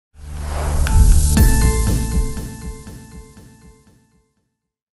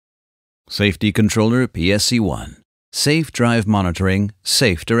Safety Controller PSC1. Safe Drive Monitoring,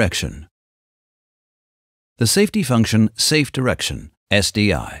 Safe Direction. The safety function Safe Direction,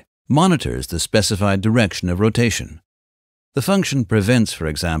 SDI, monitors the specified direction of rotation. The function prevents, for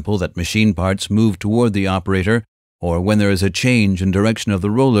example, that machine parts move toward the operator, or when there is a change in direction of the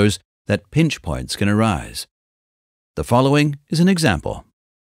rollers, that pinch points can arise. The following is an example.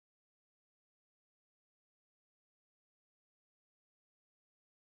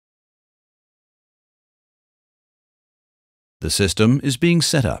 The system is being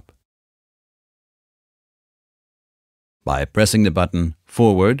set up. By pressing the button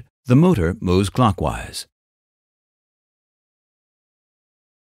Forward, the motor moves clockwise.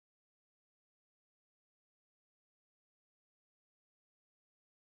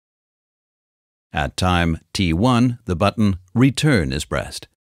 At time T1, the button Return is pressed.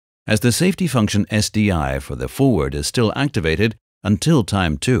 As the safety function SDI for the forward is still activated until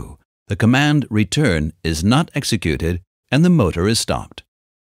time 2, the command Return is not executed and the motor is stopped.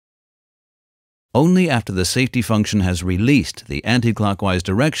 Only after the safety function has released the anti-clockwise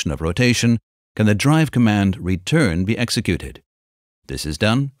direction of rotation can the drive command Return be executed. This is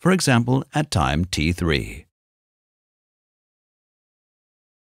done, for example, at time T3.